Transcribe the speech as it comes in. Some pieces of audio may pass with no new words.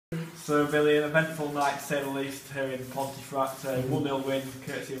So Billy, an eventful night to say the least here in Pontefract. A 1-0 win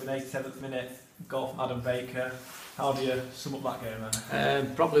courtesy of an 87th minute goal from Adam Baker. How do you sum up that game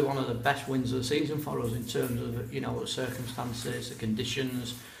then? Probably one of the best wins of the season for us in terms of the circumstances, the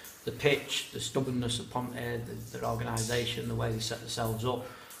conditions, the pitch, the stubbornness of Ponte, their organisation, the way they set themselves up.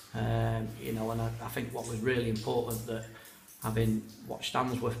 And I think what was really important that having watched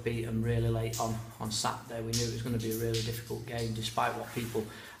Stansworth beat them really late on Saturday, we knew it was going to be a really difficult game despite what people...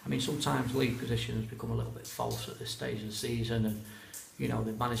 I mean, sometimes league position has become a little bit false at this stage of the season, and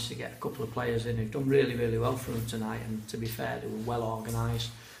they've managed to get a couple of players in who've done really, really well for them tonight, and to be fair, they were well organised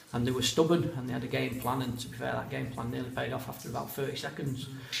and they were stubborn and they had a game plan, and to be fair, that game plan nearly paid off after about 30 seconds.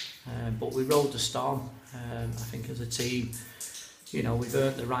 But we rode the storm. I think as a team, we've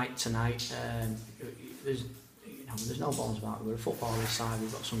earned the right tonight. There's no bones about it. We're a footballing side.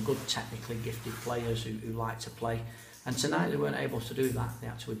 We've got some good technically gifted players who like to play. And tonight they weren't able to do that. They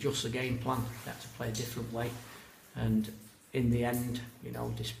had to adjust the game plan. They had to play a different way. And in the end,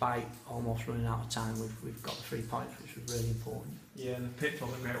 despite almost running out of time, we've got the 3 points, which was really important. Yeah, and the pitch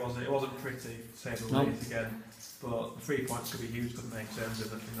wasn't great, was it? It wasn't pretty, to say the least again. But the 3 points could be huge, couldn't they, in terms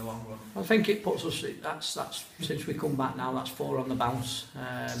of in the long run? I think it puts us. That's since we come back now. That's 4 on the bounce.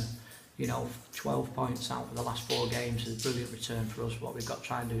 12 points out of the last 4 games is a brilliant return for us. What we've got to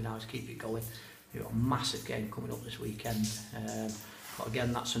try and do now is keep it going. We've got a massive game coming up this weekend. But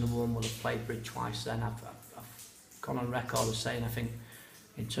again, that's another one. We'll have played Bridge twice then. I've gone on record as saying I think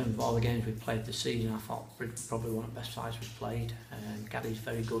in terms of all the games we've played this season, I thought Bridge was probably one of the best sides we've played. Gary's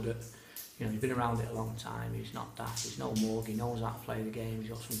very good at, he's been around it a long time. He's not daft, he's no morgue, he knows how to play the game. He's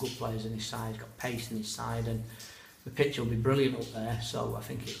got some good players in his side, he's got pace in his side, and the pitch will be brilliant up there, so I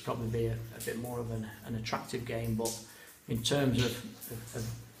think it'll probably be a bit more of an attractive game. But in terms of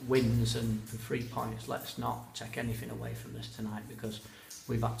wins and 3 points, let's not take anything away from this tonight, because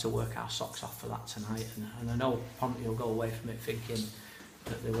we've had to work our socks off for that tonight, and I know Ponte will go away from it thinking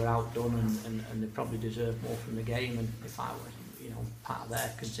that they were outdone and they probably deserved more from the game, and if I were part of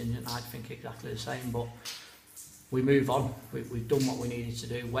their contingent, I'd think exactly the same. But we move on. We've done what we needed to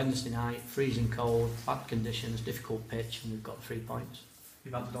do. Wednesday night, freezing cold, bad conditions, difficult pitch, and we've got 3 points.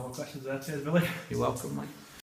 You've answered all the questions there, cheers Billy. You're welcome, mate.